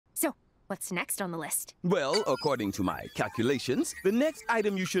So, what's next on the list? Well, according to my calculations, the next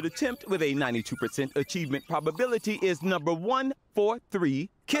item you should attempt with a 92% achievement probability is number 143,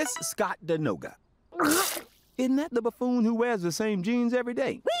 Kiss Scott Denoga. Isn't that the buffoon who wears the same jeans every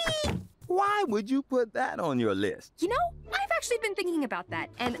day? Whee! Why would you put that on your list? You know, I've actually been thinking about that,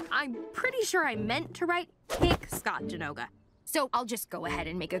 and I'm pretty sure I meant to write Kick Scott Denoga. So I'll just go ahead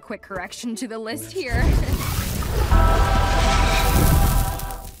and make a quick correction to the list here.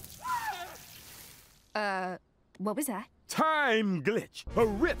 What was that? Time glitch, a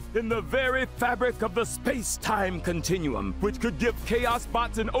rift in the very fabric of the space-time continuum, which could give Chaos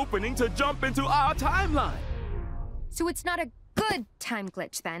Bots an opening to jump into our timeline. So it's not a good time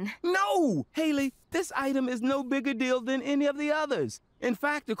glitch, then? No! Hailey, this item is no bigger deal than any of the others. In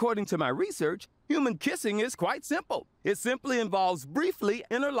fact, according to my research, human kissing is quite simple. It simply involves briefly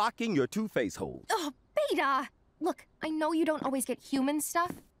interlocking your two face holes. Oh, Beta! Look, I know you don't always get human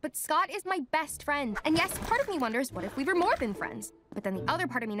stuff, but Scott is my best friend. And yes, part of me wonders, what if we were more than friends? But then the other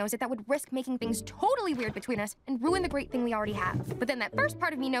part of me knows that would risk making things totally weird between us and ruin the great thing we already have. But then that first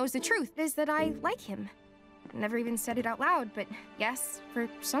part of me knows the truth is that I like him. Never even said it out loud, but yes, for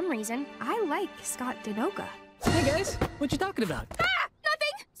some reason, I like Scott Denoga. Hey guys, what you talking about? Ah!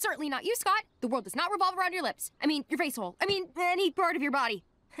 Nothing! Certainly not you, Scott. The world does not revolve around your lips. I mean, your face hole. I mean, any part of your body.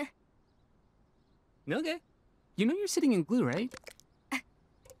 Okay. You know you're sitting in glue, right?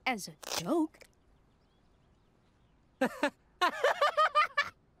 As a joke.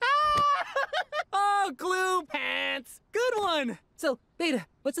 Oh, glue pants! Good one! So, Beta,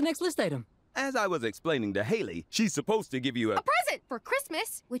 what's the next list item? As I was explaining to Hailey, she's supposed to give you A present for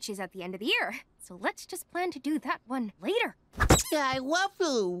Christmas, which is at the end of the year. So let's just plan to do that one later. I love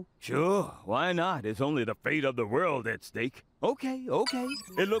you. Sure, why not? It's only the fate of the world at stake. Okay.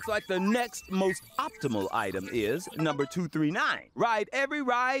 It looks like the next most optimal item is number 239. Ride every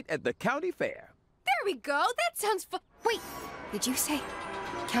ride at the county fair. There we go. That sounds fun. Wait, did you say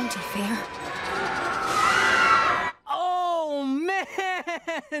county fair? Oh,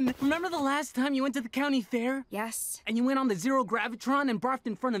 man! Remember the last time you went to the county fair? Yes. And you went on the Zero Gravitron and barfed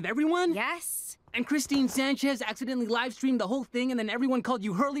in front of everyone? Yes. And Christine Sanchez accidentally live-streamed the whole thing and then everyone called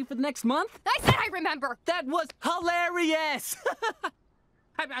you Hurley for the next month? I said I remember! That was hilarious!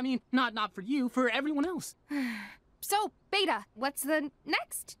 I mean, not for you, for everyone else. So, Beta, what's the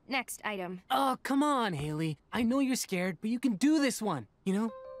next item? Oh, come on, Hailey. I know you're scared, but you can do this one. You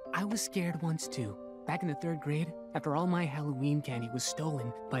know, I was scared once too. Back in the 3rd grade, after all my Halloween candy was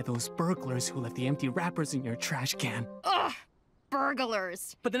stolen by those burglars who left the empty wrappers in your trash can. Ugh!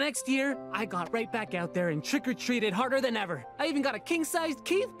 Burglars. But the next year, I got right back out there and trick-or-treated harder than ever. I even got a king-sized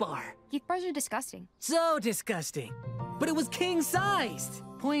Keith bar. Keith bars are disgusting. So disgusting. But it was king-sized.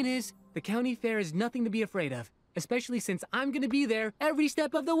 Point is, the county fair is nothing to be afraid of, especially since I'm gonna be there every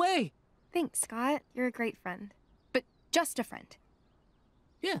step of the way. Thanks, Scott. You're a great friend. But just a friend.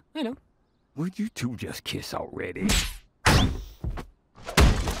 Yeah, I know. Would you two just kiss already?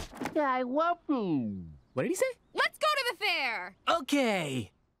 I love you. What did he say? Let's go to the fair!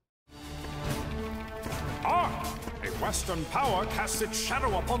 Okay. Ah! A western power casts its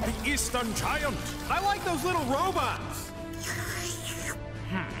shadow upon the eastern giant. I like those little robots.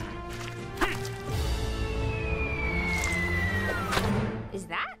 Is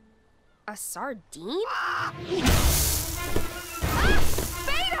that a sardine?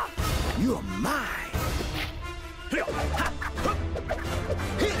 Beta! You're mine.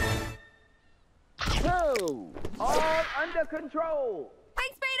 So, all under control.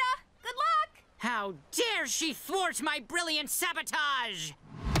 Thanks, Beta! Good luck! How dare she thwart my brilliant sabotage!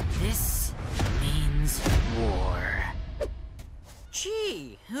 This means war.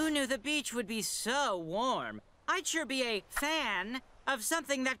 Gee, who knew the beach would be so warm? I'd sure be a fan of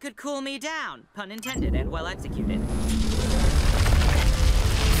something that could cool me down. Pun intended and well executed.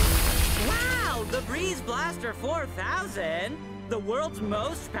 Wow, the Breeze Blaster 4000! The world's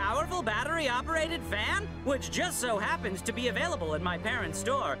most powerful battery-operated fan, which just so happens to be available in my parents'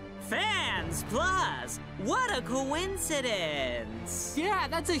 store. Fans Plus! What a coincidence! Yeah,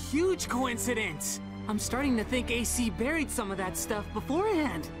 that's a huge coincidence. I'm starting to think AC buried some of that stuff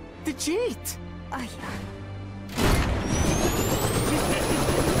beforehand. To cheat. Oh, yeah.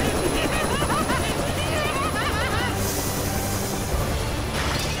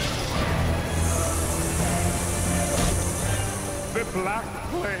 The Black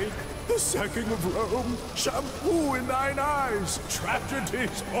Plague, the sacking of Rome, shampoo in thine eyes,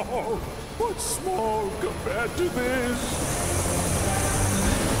 tragedies all, but small compared to this.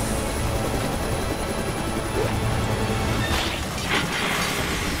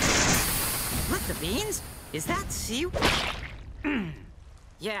 What the beans? Is that sea?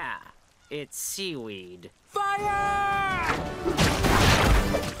 Yeah, it's seaweed. Fire!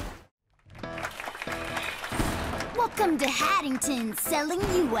 Welcome to Haddington, selling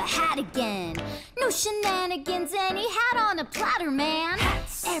you a hat again. No shenanigans, any hat on a platter, man.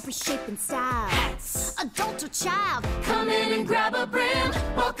 Hats. Every shape and style. Hats. Adult or child, come in and grab a brim.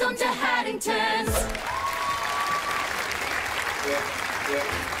 Welcome to Haddington.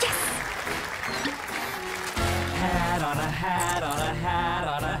 Yes! Hat on a hat on a hat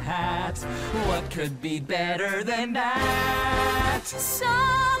on a hat. What could be better than that?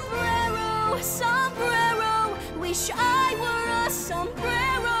 Sombrero, sombrero. Wish I were a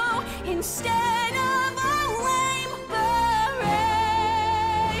sombrero instead of a lame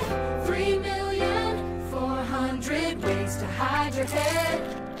beret. 3,400,000 ways to hide your head.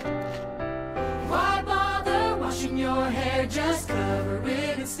 Why bother washing your hair? Just cover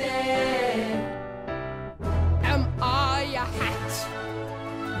it instead. Am I a hat?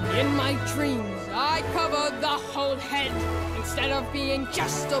 In my dreams, I cover the whole head instead of being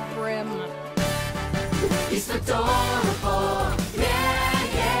just a brim. He's adorable, yeah,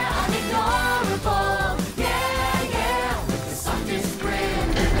 yeah, unignorable, yeah, yeah. With the softest brim,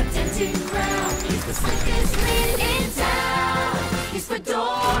 a dented crown, he's the slickest man in town. He's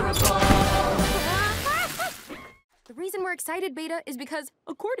adorable. The reason we're excited, Beta, is because,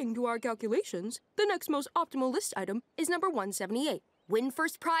 according to our calculations, the next most optimal list item is number 178. Win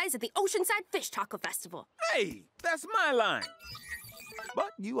first prize at the Oceanside Fish Taco Festival. Hey, that's my line.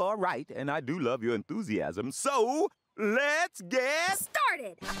 But you are right, and I do love your enthusiasm, so let's get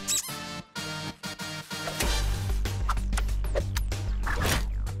started!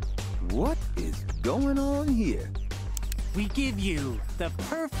 What is going on here? We give you the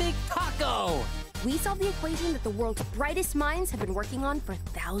perfect taco. We solve the equation that the world's brightest minds have been working on for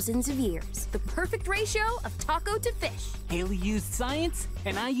thousands of years. The perfect ratio of taco to fish. Hailey used science,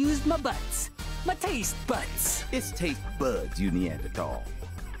 and I used my butts. My taste buds. It's taste buds, you Neanderthal.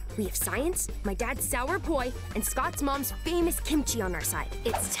 We have science, my dad's sour poi, and Scott's mom's famous kimchi on our side.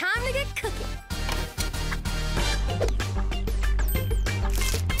 It's time to get cooking.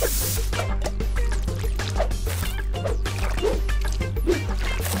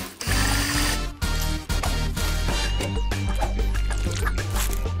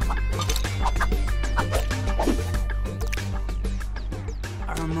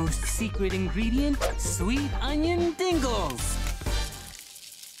 Our most secret ingredient, sweet onion dingles.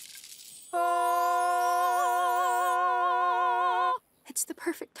 It's the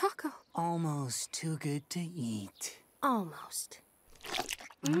perfect taco. Almost too good to eat. Almost.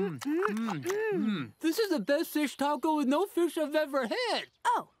 This is the best fish taco with no fish I've ever had.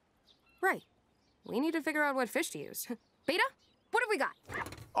 Oh, right. We need to figure out what fish to use. Beta, what have we got?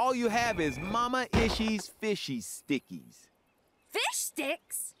 All you have is Mama Ishy's Fishy Stickies. Fish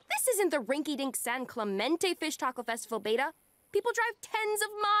sticks? This isn't the rinky-dink San Clemente Fish Taco Festival, Beta. People drive tens of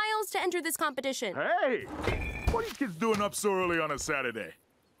miles to enter this competition. Hey! What are you kids doing up so early on a Saturday?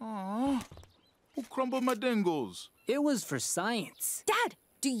 Aw, who crumbled my dingles? It was for science. Dad,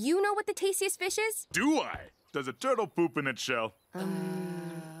 do you know what the tastiest fish is? Do I? Does a turtle poop in its shell?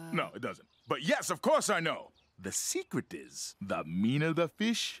 No, it doesn't. But yes, of course I know. The secret is, the meaner the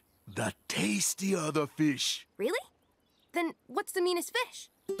fish, the tastier the fish. Really? Then what's the meanest fish?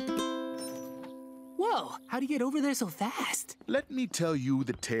 Whoa, how'd you get over there so fast? Let me tell you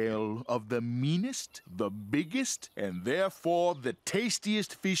the tale of the meanest, the biggest, and therefore the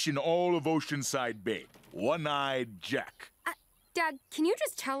tastiest fish in all of Oceanside Bay. One-eyed Jack. Dad, can you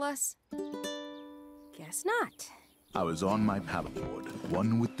just tell us? Guess not. I was on my paddleboard,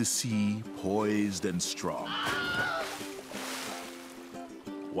 one with the sea, poised and strong.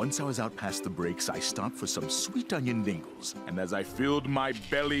 Once I was out past the breaks, I stopped for some sweet onion dingles, and as I filled my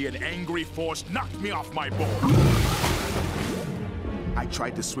belly, an angry force knocked me off my board. I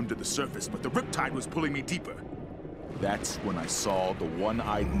tried to swim to the surface, but the riptide was pulling me deeper. That's when I saw the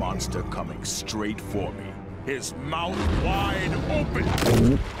one-eyed monster coming straight for me, his mouth wide open.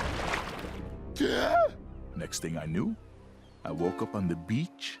 Next thing I knew, I woke up on the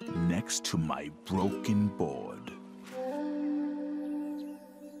beach next to my broken board.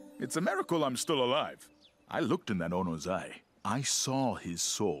 It's a miracle I'm still alive. I looked in that owner's eye. I saw his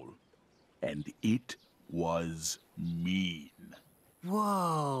soul, and it was mean.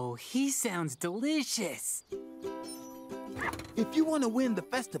 Whoa, he sounds delicious. If you want to win the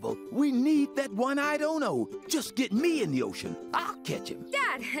festival, we need that one-eyed Ono. Just get me in the ocean. I'll catch him.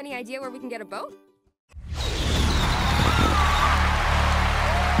 Dad, any idea where we can get a boat?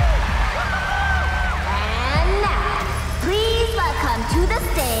 And now, please welcome to the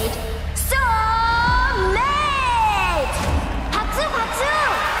stage, Soulmate! 박수, 박수!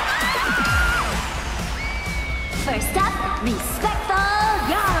 Respectful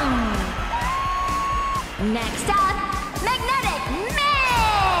Young. Next up, Magnetic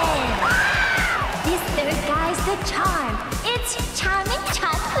Man. This third guy's the charm. It's Charming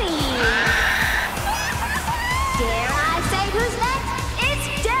Charm Queen. Dare I say who's next? It's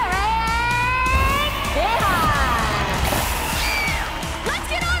Derek! Yeah! Let's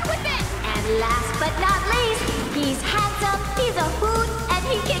get on with it! And last but not least, he's handsome, he's a hoot, and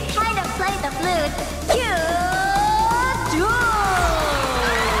he can kind of play the flute. Cute Dude!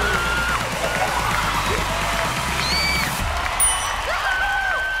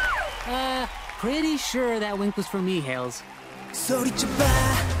 Pretty sure that wink was for me, Hales. 소리쳐봐,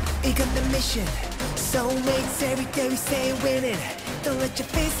 이건 the mission. Soulmates every day we say winning. Don't let your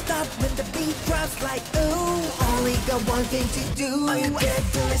face stop when the beat drops like ooh. Only got one thing to do. All you gotta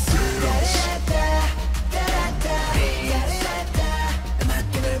do is da-da-da, da-da-da,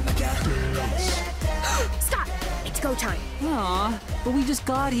 da-da-da. Stop! It's go time. Aw, but we just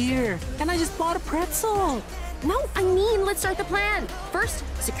got here, and I just bought a pretzel. No, I mean, let's start the plan. First,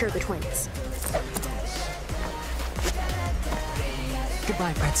 secure the twins.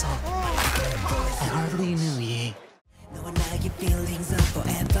 Goodbye, pretzel. I hardly knew ye. 너와 나의 feelings are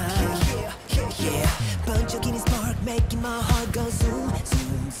forever. Yeah, 번쩍이는 spark making my heart go zoom,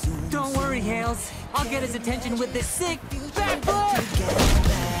 zoom, zoom. Don't worry, Hales. I'll get his attention with this sick backflip.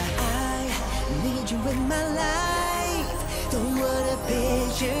 I need you in my life. Don't wanna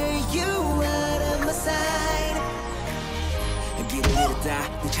picture you out of my sight. Give a little die,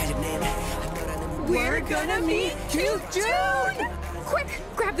 내 찾아낸. We're gonna meet too June! Quick,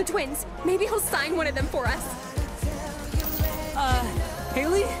 grab the twins. Maybe he'll sign one of them for us.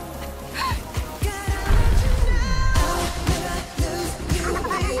 Hailey?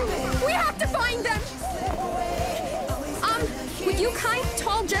 We have to find them! Would you kind,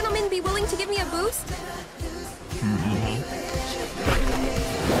 tall gentlemen be willing to give me a boost?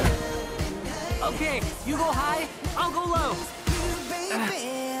 Okay, you go high, I'll go low.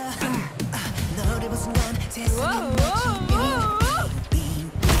 Whoa, whoa, whoa!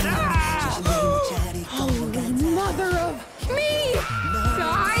 Holy mother of me!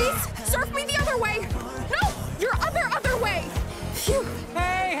 Guys, surf me the other way! No, your other way! Phew.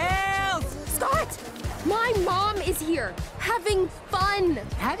 Hey, Hales! Scott! My mom is here, having fun!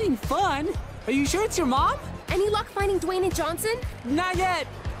 Having fun? Are you sure it's your mom? Any luck finding Dwayne and Johnson? Not yet,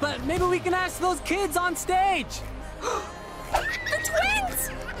 but maybe we can ask those kids on stage. The twins!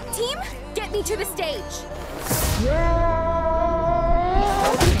 Team, get me to the stage.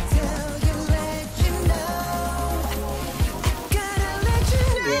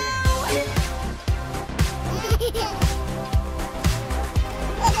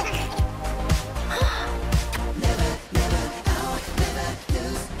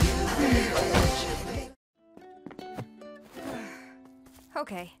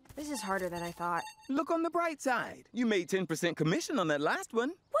 Okay, this is harder than I thought. Look on the bright side. You made 10% commission on that last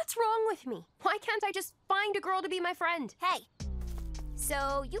one. What's wrong with me? Why can't I just find a girl to be my friend? Hey,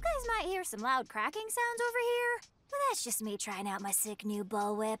 so you guys might hear some loud cracking sounds over here, but that's just me trying out my sick new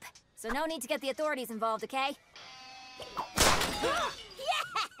bullwhip. So no need to get the authorities involved, okay?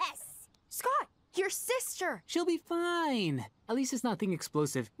 Yes! Scott, your sister! She'll be fine. At least it's nothing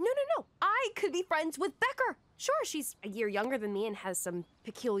explosive. No. I could be friends with Becker. Sure, she's a year younger than me and has some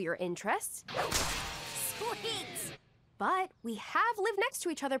peculiar interests. Sweet! But we have lived next to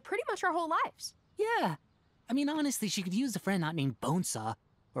each other pretty much our whole lives. Yeah. I mean, honestly, she could use a friend not named Bonesaw,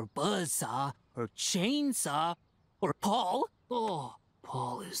 or Buzzsaw, or Chainsaw, or Paul. Oh,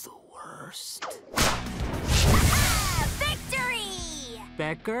 Paul is the worst. Victory!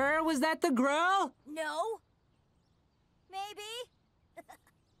 Becker, was that the girl? No. Maybe.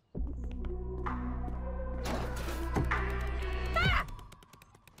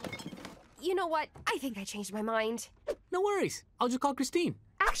 You know what? I think I changed my mind. No worries. I'll just call Christine.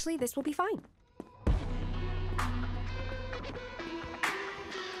 Actually, this will be fine.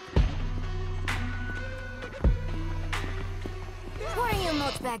 What are you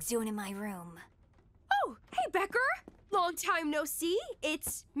mulchbags doing in my room? Oh, hey, Becker. Long time no see.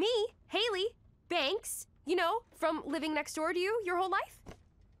 It's me, Hailey, Banks. You know, from living next door to you your whole life.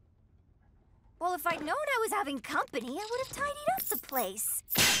 Well, if I'd known I was having company, I would have tidied up the place.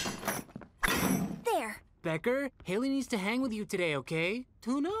 There. Becker, Hailey needs to hang with you today, okay?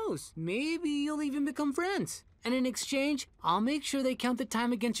 Who knows? Maybe you'll even become friends. And in exchange, I'll make sure they count the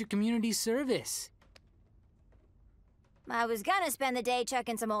time against your community service. I was gonna spend the day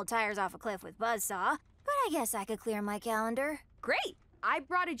chucking some old tires off a cliff with Buzzsaw, but I guess I could clear my calendar. Great! I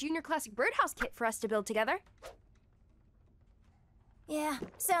brought a Junior Classic Birdhouse kit for us to build together. Yeah,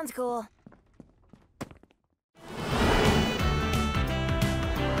 sounds cool.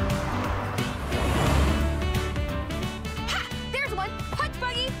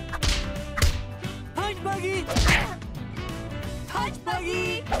 Touch buggy! Touch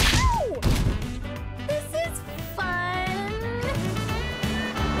buggy! Ow! This is fun.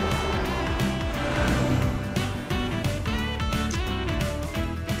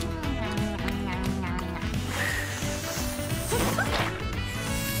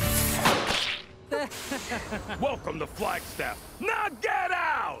 Welcome to Flagstaff. Now get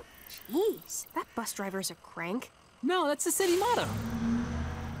out! Jeez, that bus driver's a crank. No, that's the city motto.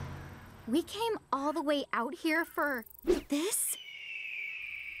 We came all the way out here for this?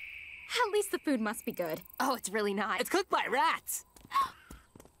 At least the food must be good. Oh, it's really not. It's cooked by rats.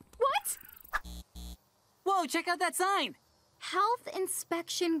 What? Whoa, check out that sign. Health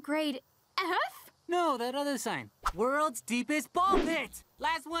inspection grade F? No, that other sign. World's deepest ball pit.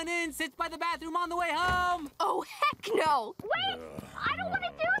 Last one in sits by the bathroom on the way home. Oh, heck no! Wait! I don't want to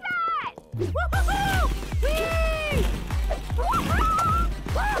do that! Woo-hoo-hoo! Whee! Woo-hoo!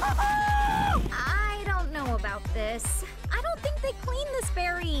 Woo-hoo-hoo! I don't know about this. I don't think they clean this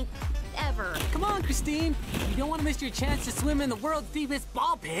very... ever. Come on, Christine. You don't want to miss your chance to swim in the world's deepest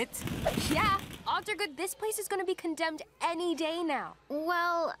ball pit. Yeah, odds are good this place is gonna be condemned any day now.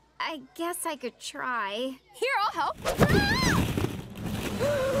 Well, I guess I could try. Here, I'll help.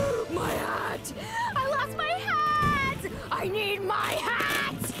 My hat! I lost my hat! I need my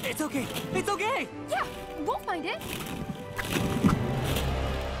hat! It's okay. It's okay. Yeah, we'll find it.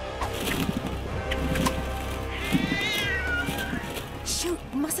 Shoot,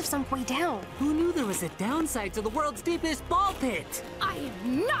 we must have sunk way down. Who knew there was a downside to the world's deepest ball pit? I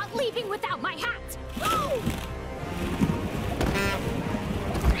am not leaving without my hat! Oh!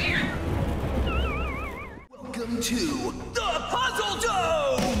 Welcome to the Puzzle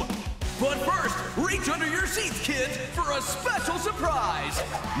Dome! But first, reach under your seats, kids, for a special surprise!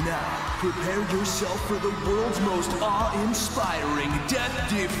 Now, prepare yourself for the world's most awe-inspiring,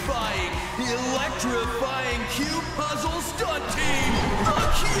 death-defying, electrifying cube puzzle stunt team, the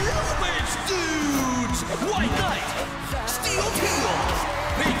Cubits Dudes! White Knight, Steel Teal,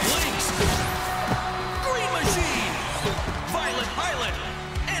 Pink Lynx, Green Machine, Violet Pilot,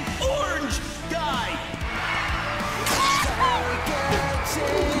 and Orange Guy!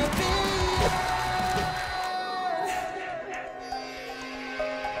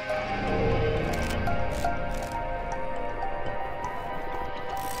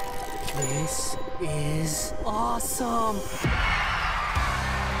 This is awesome.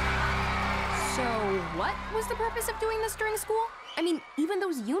 So, what was the purpose of doing this during school? I mean, even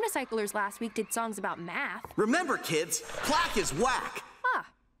those unicyclers last week did songs about math. Remember, kids, plaque is whack. Ah,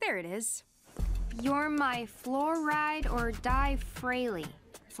 there it is. You're my fluoride or die Fraley.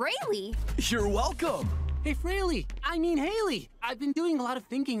 Fraley? You're welcome. Hey, Fraley. I mean, Hailey. I've been doing a lot of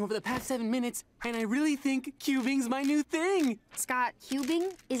thinking over the past 7 minutes, and I really think cubing's my new thing. Scott,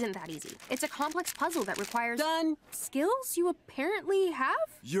 cubing isn't that easy. It's a complex puzzle that requires... Done. Skills you apparently have?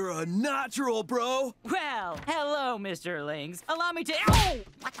 You're a natural, bro. Well, hello, Mr. Lynx. Allow me to... Oh!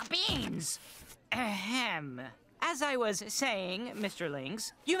 What the beans? Ahem. As I was saying, Mr.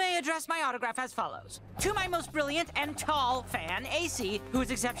 Lynx, you may address my autograph as follows. To my most brilliant and tall fan, AC, who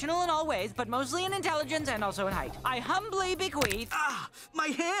is exceptional in all ways, but mostly in intelligence and also in height, I humbly bequeath... Ah, my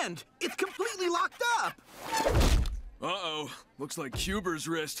hand! It's completely locked up! Uh-oh. Looks like Cuber's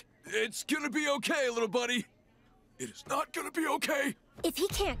wrist. It's gonna be okay, little buddy. It is not gonna be okay. If he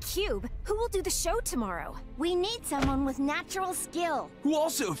can't cube, who will do the show tomorrow? We need someone with natural skill. Who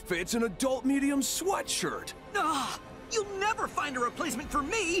also fits an adult medium sweatshirt. Ah, you'll never find a replacement for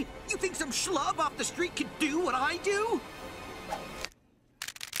me! You think some schlub off the street could do what I do?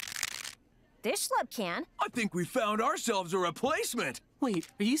 This schlub can. I think we found ourselves a replacement. Wait,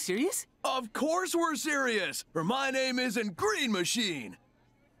 are you serious? Of course we're serious. For my name isn't Green Machine.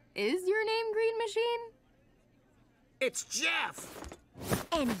 Is your name Green Machine? It's Jeff!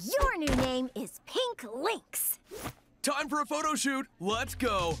 And your new name is Pink Lynx. Time for a photo shoot. Let's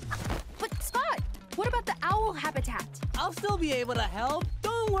go. But Scott, what about the owl habitat? I'll still be able to help.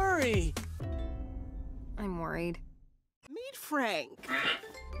 Don't worry. I'm worried. Meet Frank.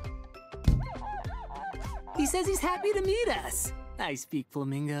 He says he's happy to meet us. I speak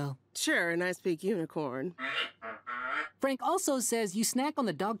flamingo. Sure, and I speak unicorn. Frank also says you snack on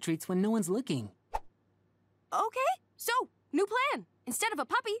the dog treats when no one's looking. Okay, so, new plan. Instead of a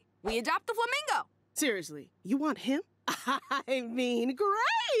puppy, we adopt the flamingo. Seriously, you want him? I mean,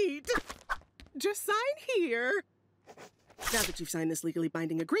 great! Just sign here. Now that you've signed this legally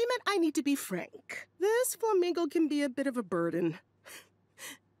binding agreement, I need to be frank. This flamingo can be a bit of a burden.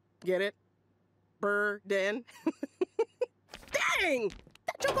 Get it? Burden. Dang!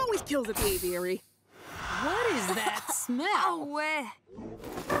 That joke always kills at the aviary. What is that smell? Oh,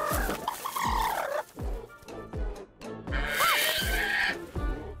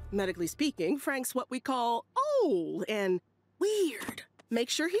 Medically speaking, Frank's what we call old and weird. Make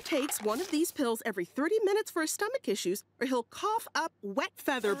sure he takes one of these pills every 30 minutes for his stomach issues, or he'll cough up wet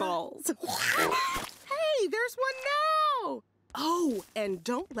feather balls. Hey, there's one now! Oh, and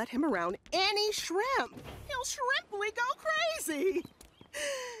don't let him around any shrimp. He'll shrimply go crazy.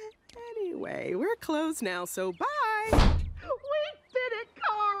 Anyway, we're closed now, so bye. We did it,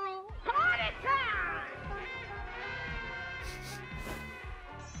 Carl! Party time!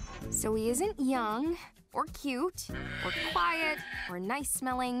 So he isn't young, or cute, or quiet, or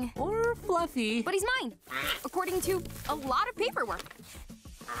nice-smelling, or fluffy. But he's mine, according to a lot of paperwork.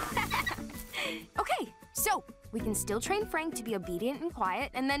 Okay, so we can still train Frank to be obedient and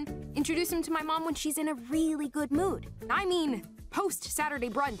quiet, and then introduce him to my mom when she's in a really good mood. I mean, post-Saturday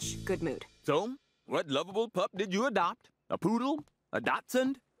brunch good mood. So, what lovable pup did you adopt? A poodle? A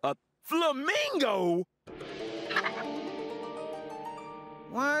dachshund? A flamingo?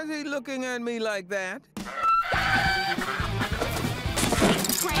 Why is he looking at me like that?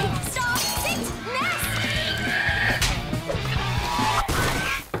 Frank, stop! Sit! Nest!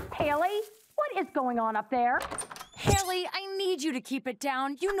 Hailey, what is going on up there? Hailey, I need you to keep it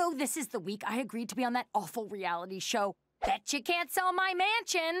down. You know this is the week I agreed to be on that awful reality show. Bet you can't sell my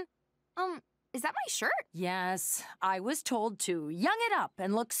mansion. Is that my shirt? Yes, I was told to young it up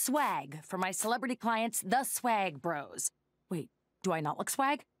and look swag for my celebrity clients, the Swag Bros. Wait, do I not look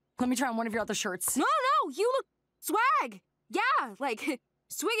swag? Let me try on one of your other shirts. No, you look swag. Yeah, like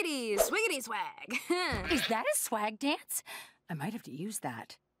swiggity swag. Is that a swag dance? I might have to use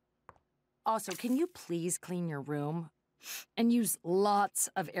that. Also, can you please clean your room and use lots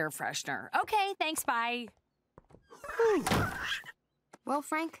of air freshener? Okay, thanks, bye. Well,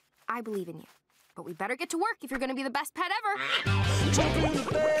 Frank, I believe in you. But we better get to work if you're gonna be the best pet ever. Jumping the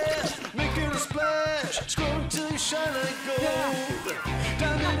best, making a splash, scrolling till you shine like gold.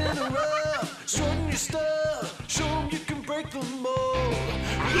 Diamond in the rough, strutting your stuff, show 'em you can break the mold.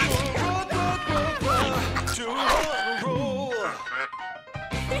 Rock, to roll.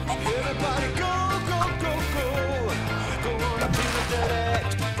 Everybody go. Go on and do that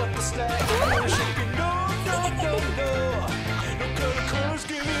act, got the slack, shaking, no. No cut corners,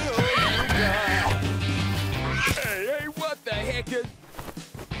 give it all you got. Hey, what the heck is...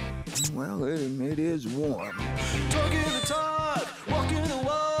 Well, it is warm. Talking the talk, walking the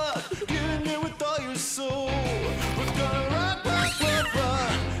walk, giving it with all your soul. We're gonna rock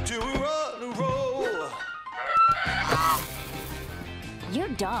till we rock and roll. Your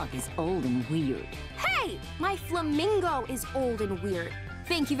dog is old and weird. Hey, my flamingo is old and weird.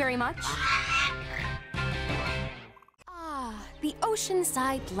 Thank you very much. The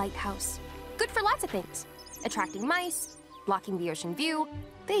Oceanside Lighthouse. Good for lots of things. Attracting mice, blocking the ocean view,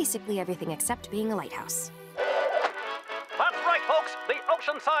 basically everything except being a lighthouse. That's right, folks. The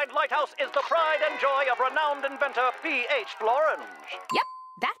Oceanside Lighthouse is the pride and joy of renowned inventor P.H. Florange. Yep,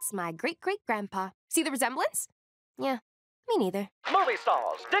 that's my great-great-grandpa. See the resemblance? Yeah, me neither. Movie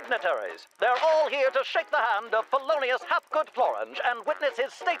stars, dignitaries, they're all here to shake the hand of felonious Hapgood Florange and witness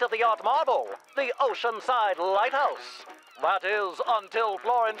his state-of-the-art marvel, the Oceanside Lighthouse. That is, until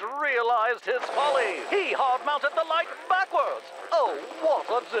Florange realized his folly. He hard-mounted the light backwards. Oh, what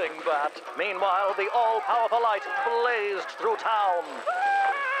a dingbat. Meanwhile, the all-powerful light blazed through town.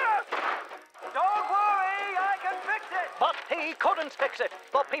 Don't worry, I can fix it. But he couldn't fix it.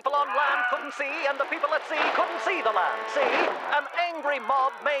 The people on land couldn't see, and the people at sea couldn't see the land. See? An angry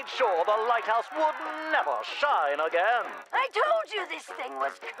mob made sure the lighthouse would never shine again. I told you this thing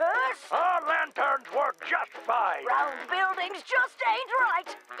was cursed. Our lanterns work just fine. Round buildings just ain't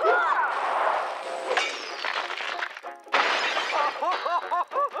right.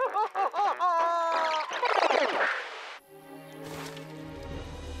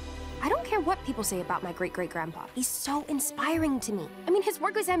 I don't care what people say about my great-great-grandpa. He's so inspiring to me. I mean, his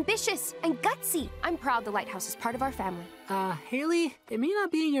work was ambitious and gutsy. I'm proud the lighthouse is part of our family. Hailey, it may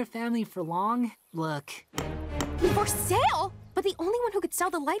not be in your family for long. Look. For sale? But the only one who could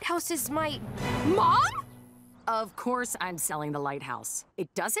sell the lighthouse is my mom? Of course I'm selling the lighthouse.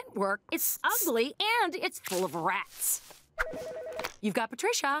 It doesn't work, it's ugly, and it's full of rats. You've got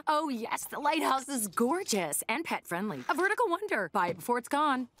Patricia. Oh yes, the lighthouse is gorgeous and pet-friendly. A vertical wonder. Buy it before it's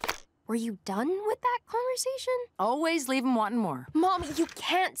gone. Were you done with that conversation? Always leave them wanting more. Mom, you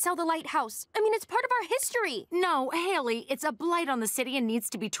can't sell the lighthouse. I mean, it's part of our history. No, Hailey, it's a blight on the city and needs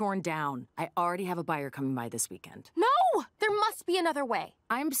to be torn down. I already have a buyer coming by this weekend. No! There must be another way.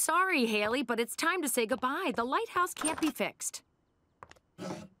 I'm sorry, Hailey, but it's time to say goodbye. The lighthouse can't be fixed.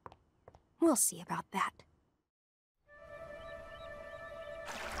 We'll see about that.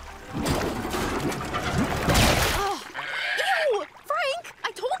 Oh, ew! Frank,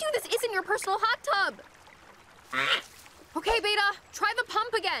 I told you Okay, Beta, try the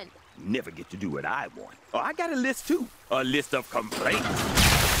pump again. Never get to do what I want. Oh, I got a list too. A list of complaints.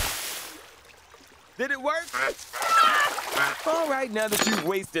 Did it work? All right, now that you've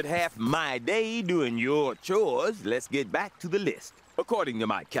wasted half my day doing your chores, let's get back to the list. According to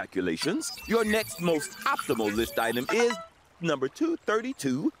my calculations, your next most optimal list item is number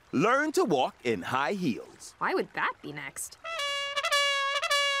 232, learn to walk in high heels. Why would that be next?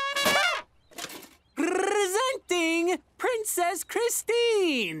 Presenting Princess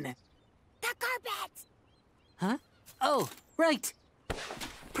Christine! The carpet! Huh? Oh, right.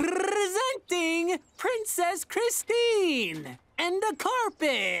 Presenting Princess Christine and the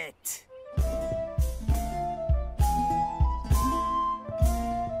carpet!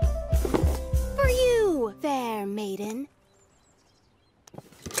 For you, fair maiden.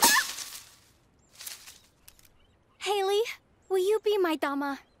 Hailey, will you be my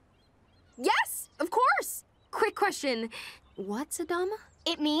dama? Yes, of course. Quick question. What's a dama?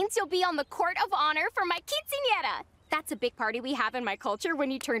 It means you'll be on the court of honor for my quinceañera. That's a big party we have in my culture when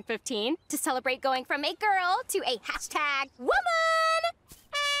you turn 15 to celebrate going from a girl to a #woman.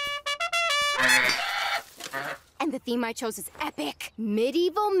 And the theme I chose is epic,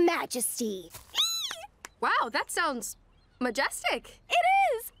 medieval majesty. Wow, that sounds majestic. It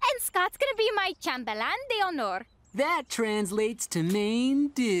is! And Scott's gonna be my chambelán de honor. That translates to main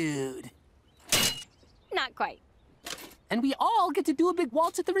dude. Not quite. And we all get to do a big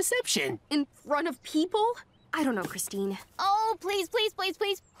waltz at the reception. In front of people? I don't know, Christine. Oh, please, please, please,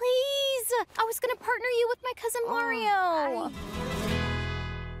 please, please! I was gonna partner you with my cousin Mario.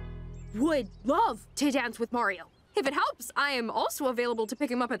 Would love to dance with Mario. If it helps, I am also available to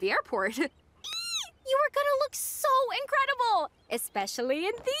pick him up at the airport. You are gonna look so incredible, especially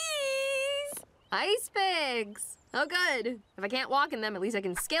in these. Ice pigs. Oh, good. If I can't walk in them, at least I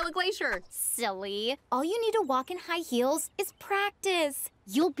can scale a glacier. Silly. All you need to walk in high heels is practice.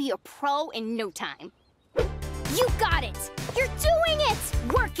 You'll be a pro in no time. You got it! You're doing it!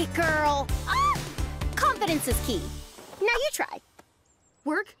 Work it, girl! Ah! Confidence is key. Now you try.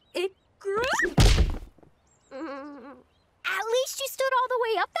 Work it, girl? At least you stood all the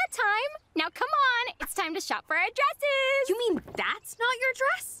way up that time. Now come on, it's time to shop for our dresses. You mean that's not your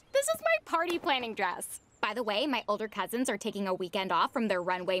dress? This is my party planning dress. By the way, my older cousins are taking a weekend off from their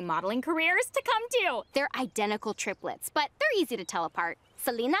runway modeling careers to come too. They're identical triplets, but they're easy to tell apart.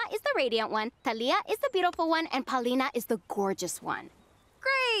 Selena is the radiant one, Thalia is the beautiful one, and Paulina is the gorgeous one.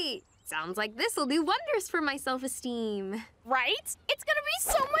 Great! Sounds like this will do wonders for my self-esteem. Right? It's gonna be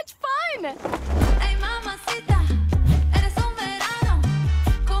so much fun! Hey, mamacita, eres un verano,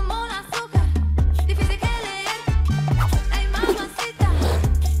 como un azúcar, difícil que leer. Hey, mamacita,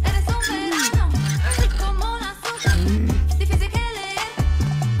 eres un verano, como un azúcar, difícil que leer.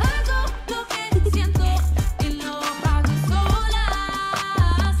 Hago lo que siento y lo hago sola,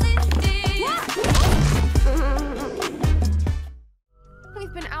 sin ti.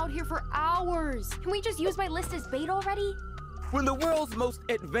 We've been out here for hours. Can we just use my list as bait already? When the world's most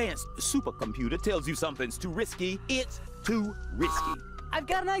advanced supercomputer tells you something's too risky, it's too risky. I've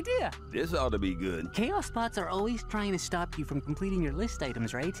got an idea. This ought to be good. Chaos bots are always trying to stop you from completing your list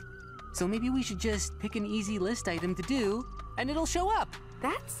items, right? So maybe we should just pick an easy list item to do, and it'll show up.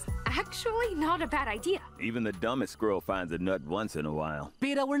 That's actually not a bad idea. Even the dumbest squirrel finds a nut once in a while.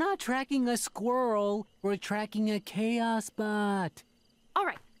 Beta, we're not tracking a squirrel. We're tracking a chaos bot. All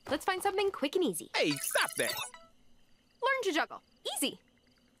right, let's find something quick and easy. Hey, stop that! Learn to juggle. Easy.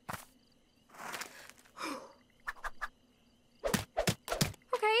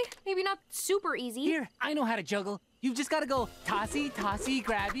 Okay, maybe not super easy. Here, I know how to juggle. You've just got to go tossy, tossy,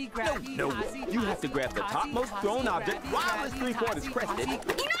 grabby, grabby, No, tossy, you tossy, have to grab the tossy, topmost tossy, thrown grabby, object while it's grabby, 3/4 tossy, crested.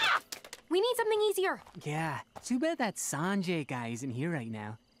 tossy. Enough! We need something easier. Yeah, too bad that Sanjay guy isn't here right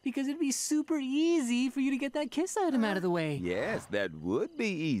now. Because it'd be super easy for you to get that kiss item out of the way. Yes, that would be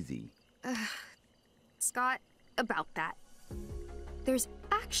easy. Scott, about that. There's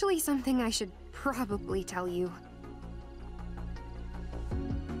actually something I should probably tell you.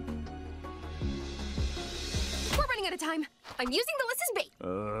 We're running out of time. I'm using the list as bait.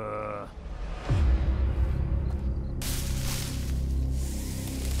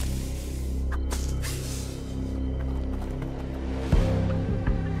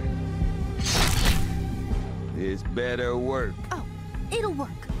 This better work. Oh, it'll work.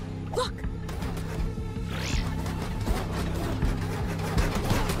 Look!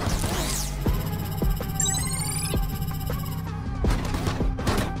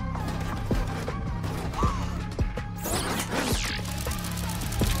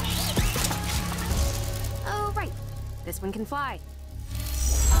 Oh, right. This one can fly.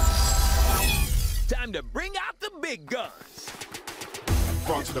 Time to bring out the big guns.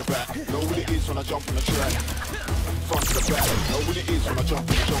 Front to the back, know what it is when I jump on the track. Front to the back, know what it is when I jump on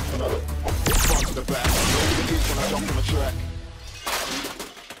the front to the back, know what it is when I jump on the track.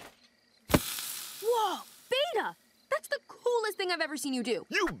 Whoa, Beta! That's the coolest thing I've ever seen you do.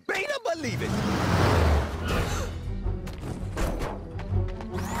 You better believe it.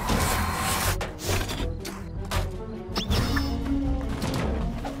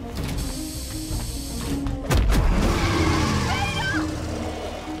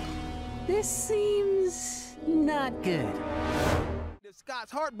 This seems not good. If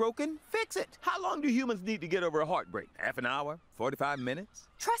Scott's heartbroken, fix it. How long do humans need to get over a heartbreak? Half an hour? 45 minutes?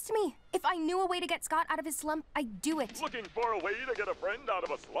 Trust me, if I knew a way to get Scott out of his slump, I'd do it. Looking for a way to get a friend out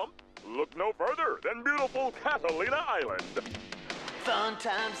of a slump? Look no further than beautiful Catalina Island. Fun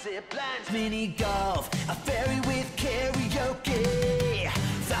time, zip lines, mini golf, a ferry with karaoke,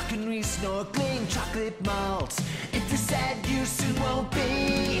 falconry, snorkeling, chocolate malts. If you're sad, you soon won't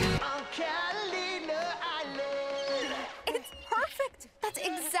be on Catalina Island. It's perfect. That's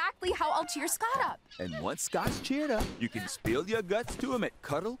exactly how I'll cheer Scott up. And once Scott's cheered up, you can spill your guts to him at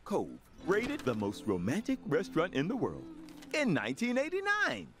Cuddle Cove, rated the most romantic restaurant in the world in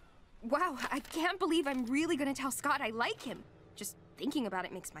 1989. Wow, I can't believe I'm really gonna tell Scott I like him. Just thinking about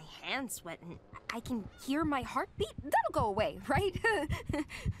it makes my hands sweat and I can hear my heartbeat. That'll go away, right?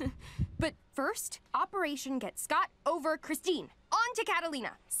 But first, Operation Get Scott Over Christine. On to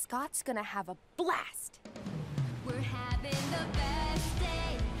Catalina. Scott's gonna have a blast. We're having the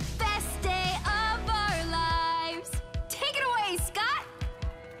best day of our lives. Take it away, Scott!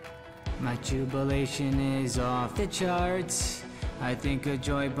 My jubilation is off the charts. I think a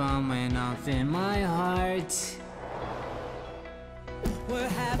joy bomb went off in my heart. We're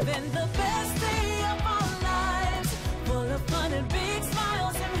having the best day of our lives, full of fun and big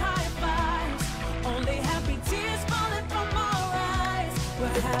smiles and high fives. Only happy tears falling from our eyes.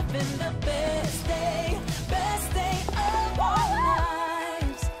 We're having the best day of our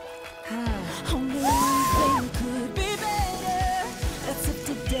lives. Only one thing could be better. That's if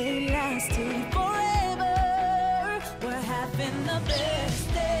today lasted forever. We're having the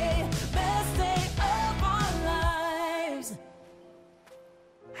best day of our lives.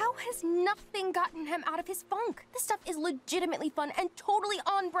 How has nothing gotten him out of his funk? This stuff is legitimately fun and totally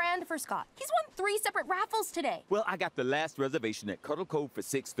on brand for Scott. He's won 3 separate raffles today. Well, I got the last reservation at Cuddle Cove for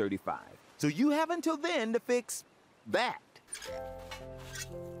 6:35. So you have until then to fix that.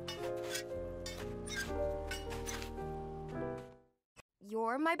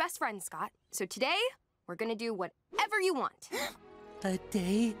 You're my best friend, Scott. So today, we're gonna do whatever you want. A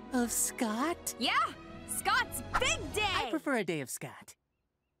day of Scott? Yeah, Scott's big day! I prefer a day of Scott.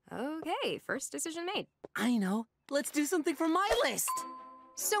 Okay, first decision made. I know. Let's do something for my list.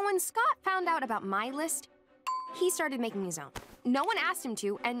 So when Scott found out about my list, he started making his own. No one asked him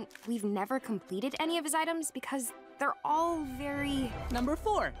to, and we've never completed any of his items because they're all very... Number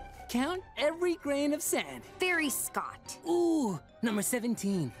 4. Count every grain of sand. Very Scott. Ooh, number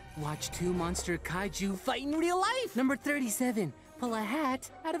 17. Watch 2 monster kaiju fight in real life. Number 37. Pull a hat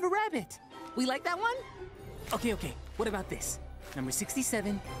out of a rabbit. We like that one? Okay. What about this? Number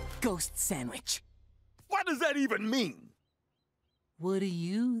 67. Ghost sandwich. What does that even mean? What do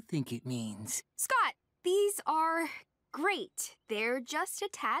you think it means? Scott, these are great. They're just a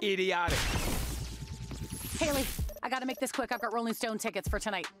tad... Idiotic. Hailey, I gotta make this quick. I've got Rolling Stone tickets for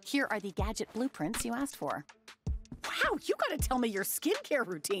tonight. Here are the gadget blueprints you asked for. Wow, you gotta tell me your skincare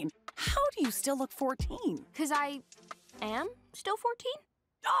routine. How do you still look 14? Because I am still 14?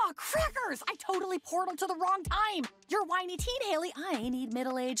 Oh, crackers! I totally portaled to the wrong time. You're whiny teen, Hailey. I need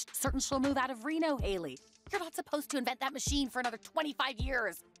middle-aged, certain she'll move out of Reno, Hailey. You're not supposed to invent that machine for another 25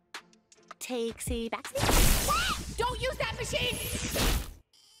 years. Takesy backsy. Don't use that machine!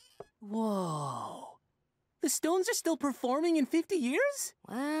 Whoa. The stones are still performing in 50 years?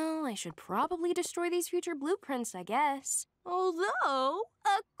 Well, I should probably destroy these future blueprints, I guess. Although,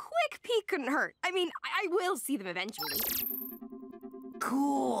 a quick peek couldn't hurt. I mean, I will see them eventually.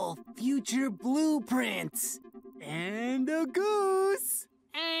 Cool. Future blueprints. And a goose.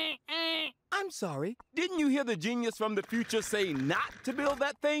 I'm sorry. Didn't you hear the genius from the future say not to build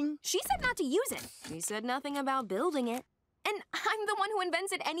that thing? She said not to use it. She said nothing about building it. And I'm the one who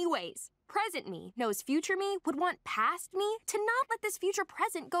invents it anyways. Present me knows future me would want past me to not let this future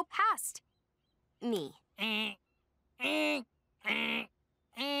present go past me.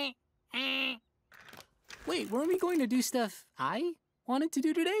 Wait, weren't we going to do stuff I wanted to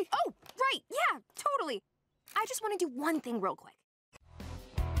do today? Oh, right, yeah, totally. I just want to do one thing real quick.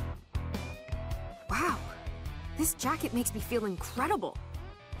 Wow, this jacket makes me feel incredible.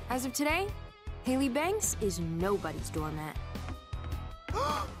 As of today, Hailey Banks is nobody's doormat.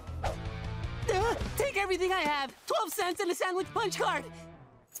 Take everything I have. 12 cents and a sandwich punch card.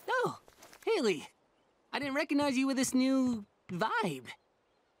 Oh, Hailey. I didn't recognize you with this new vibe.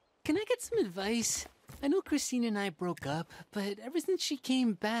 Can I get some advice? I know Christine and I broke up, but ever since she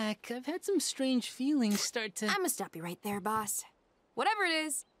came back, I've had some strange feelings start to... I'ma stop you right there, boss. Whatever it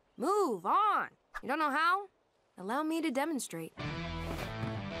is, move on. You don't know how? Allow me to demonstrate.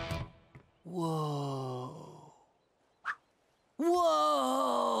 Whoa.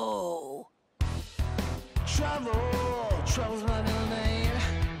 Whoa! Trouble's my middle name.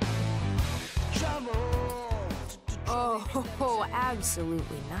 Oh,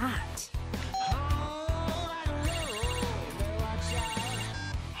 absolutely not.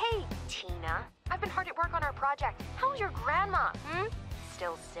 Hey, Tina. I've been hard at work on our project. How's your grandma?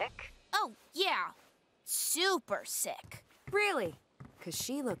 Still sick? Oh, yeah. Super sick. Really? Because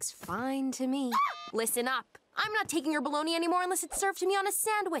she looks fine to me. Listen up. I'm not taking your bologna anymore unless it's served to me on a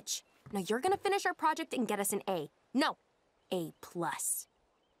sandwich. Now you're gonna finish our project and get us an A. No, A+.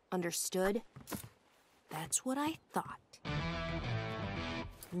 Understood? That's what I thought.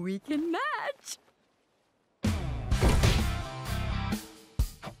 We can match.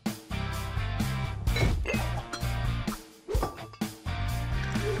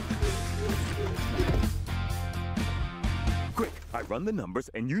 Quick, I run the numbers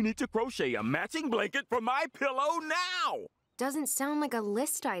and you need to crochet a matching blanket for my pillow now! Doesn't sound like a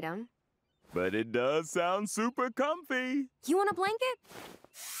list item. But it does sound super comfy. You want a blanket?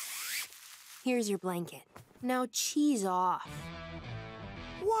 Here's your blanket. Now cheese off.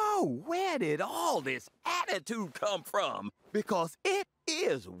 Whoa, where did all this attitude come from? Because it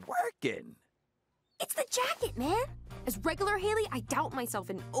is working. It's the jacket, man. As regular Hailey, I doubt myself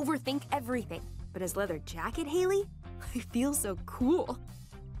and overthink everything. But as leather jacket Hailey, I feel so cool.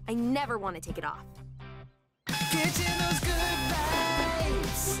 I never want to take it off. Catching those good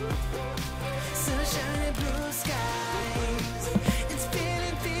vibes, sunshine and blue skies. It's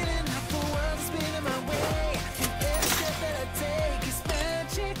feeling like the world's spinning my way. And every step that I take is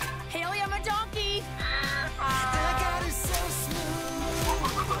magic. Hailey, I'm a donkey. I got it so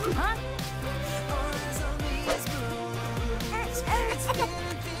smooth. Huh? All eyes on me is blue. It's feeling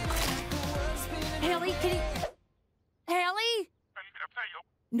like the world's spinning Hailey, can you... Hailey?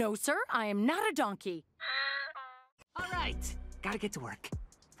 No, sir, I am not a donkey. All right, gotta get to work.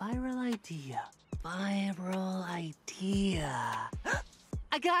 Viral idea. Viral idea.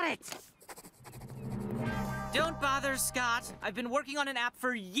 I got it! Don't bother, Scott. I've been working on an app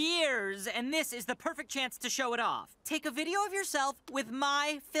for years, and this is the perfect chance to show it off. Take a video of yourself with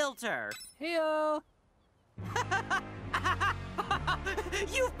my filter. Heyo!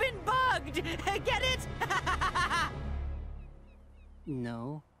 You've been bugged! Get it?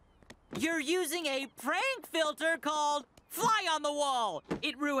 No. You're using a prank filter called Fly on the Wall.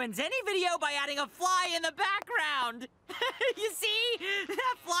 It ruins any video by adding a fly in the background. You see?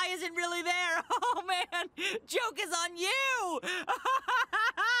 That fly isn't really there. Oh, man. Joke is on you.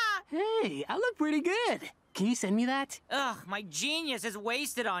 Hey, I look pretty good. Can you send me that? Ugh, my genius is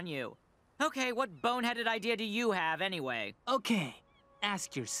wasted on you. Okay, what boneheaded idea do you have anyway? Okay,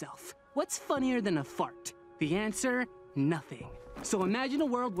 ask yourself, what's funnier than a fart? The answer, nothing. So imagine a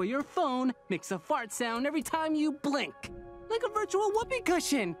world where your phone makes a fart sound every time you blink. Like a virtual whoopee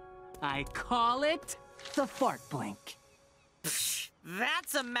cushion. I call it the fart blink.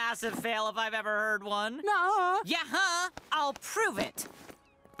 That's a massive fail if I've ever heard one. No. Yeah, huh? I'll prove it.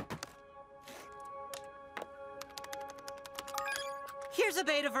 Here's a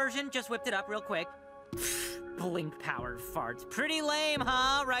beta version, just whipped it up real quick. Blink-powered farts. Pretty lame,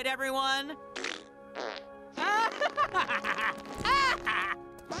 huh? Right, everyone?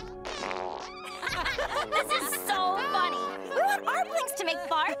 This is so funny. We want our blinks to make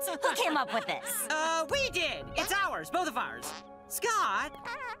farts. Who came up with this? We did. It's ours, both of ours. Scott,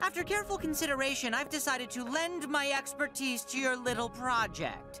 after careful consideration, I've decided to lend my expertise to your little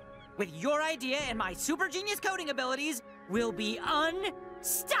project. With your idea and my super genius coding abilities, we'll be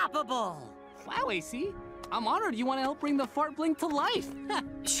unstoppable. Wow, AC. I'm honored you want to help bring the fart blink to life.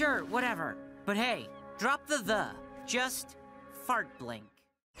 Sure, whatever. But hey, drop the. Just fart blink.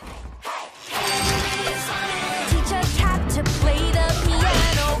 Teach us how to play the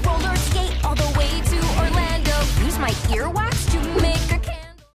piano, roller skate all the way to Orlando. Use my earwax